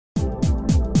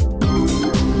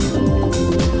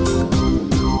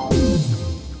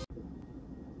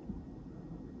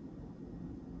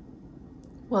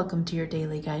Welcome to your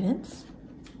daily guidance.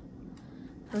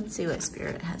 Let's see what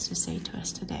Spirit has to say to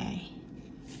us today.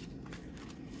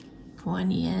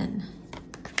 Kuan Yin.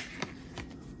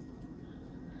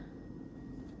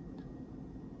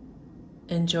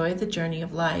 Enjoy the journey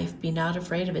of life. Be not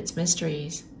afraid of its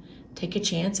mysteries. Take a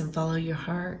chance and follow your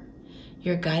heart.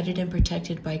 You're guided and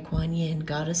protected by Kuan Yin,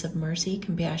 goddess of mercy,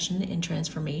 compassion, and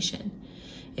transformation.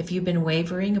 If you've been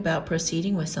wavering about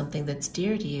proceeding with something that's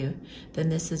dear to you, then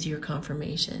this is your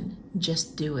confirmation.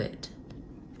 Just do it.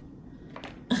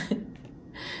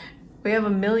 We have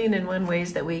 1,000,001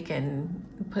 ways that we can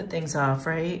put things off,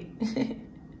 right?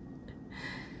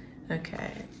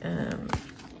 Okay.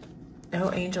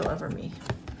 Oh, angel over me.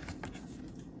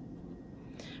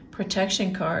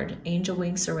 Protection card. Angel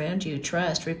wings surround you.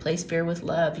 Trust. Replace fear with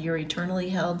love. You're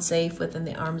eternally held safe within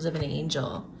the arms of an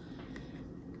angel.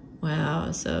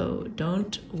 Wow, so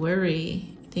don't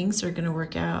worry. Things are going to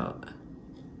work out.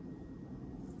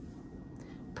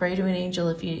 Pray to an angel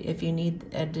if you need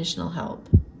additional help.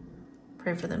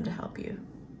 Pray for them to help you.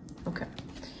 Okay.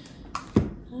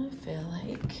 I feel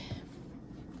like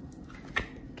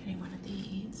getting one of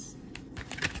these.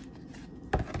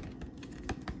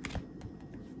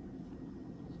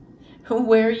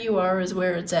 Where you are is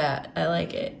where it's at. I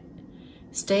like it.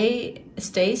 Stay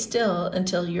still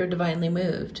until you're divinely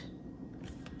moved.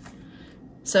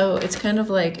 So it's kind of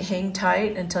like hang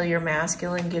tight until your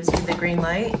masculine gives you the green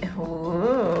light.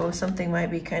 Whoa, something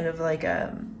might be kind of like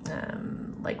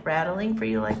rattling for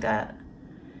you like that.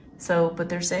 So, but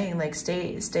they're saying like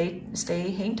stay,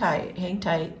 hang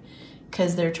tight,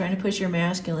 because they're trying to push your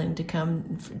masculine to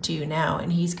come to you now,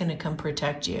 and he's going to come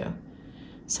protect you.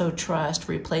 So trust,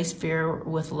 replace fear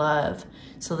with love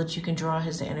so that you can draw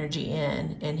his energy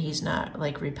in and he's not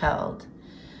like repelled.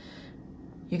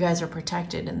 You guys are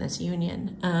protected in this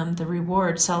union. The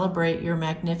reward, celebrate your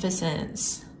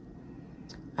magnificence.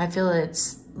 I feel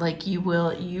it's like you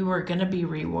are going to be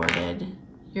rewarded.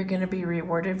 You're going to be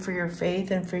rewarded for your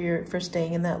faith and for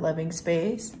staying in that loving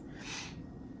space.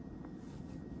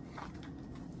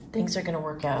 Things are going to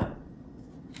work out.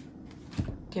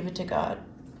 Give it to God.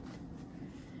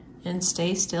 And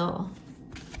stay still.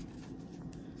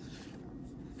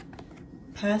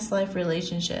 Past life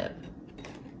relationship.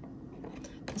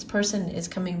 This person is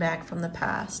coming back from the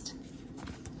past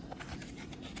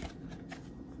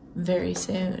very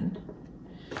soon.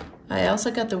 I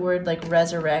also got the word like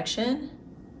resurrection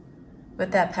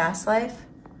with that past life.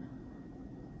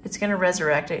 It's going to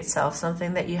resurrect itself.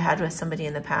 Something that you had with somebody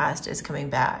in the past is coming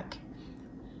back.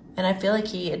 And I feel like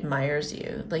he admires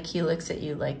you. Like he looks at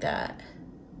you like that.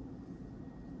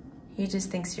 He just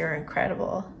thinks you're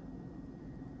incredible.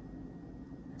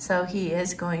 So he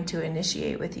is going to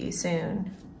initiate with you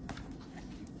soon.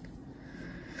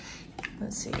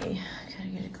 Let's see. Gotta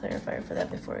get a clarifier for that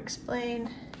before I explain.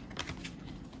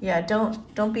 Yeah,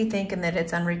 don't be thinking that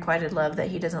it's unrequited love, that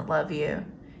he doesn't love you.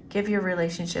 Give your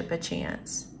relationship a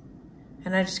chance.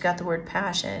 And I just got the word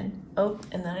passion. Oh,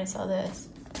 and then I saw this.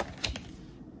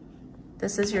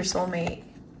 This is your soulmate.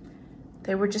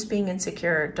 They were just being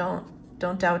insecure. Don't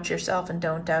doubt yourself and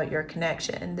don't doubt your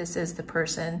connection. This is the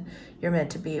person you're meant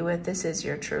to be with. This is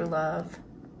your true love.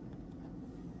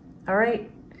 All right.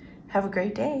 Have a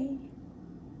great day.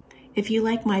 If you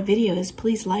like my videos,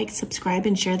 please like, subscribe,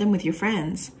 and share them with your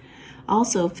friends.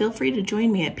 Also, feel free to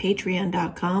join me at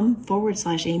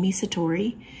patreon.com/Amy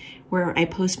Satori, where I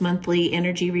post monthly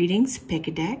energy readings, pick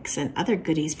a decks, and other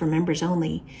goodies for members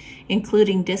only,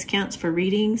 including discounts for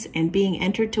readings and being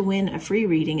entered to win a free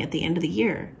reading at the end of the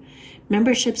year.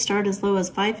 Memberships start as low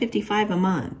as $5.55 a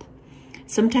month.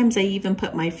 Sometimes I even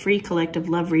put my free collective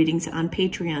love readings on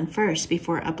Patreon first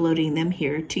before uploading them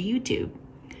here to YouTube.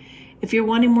 If you're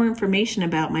wanting more information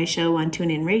about my show on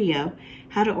TuneIn Radio,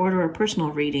 how to order a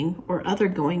personal reading, or other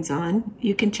goings-on,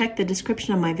 you can check the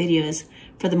description of my videos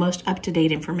for the most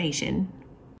up-to-date information.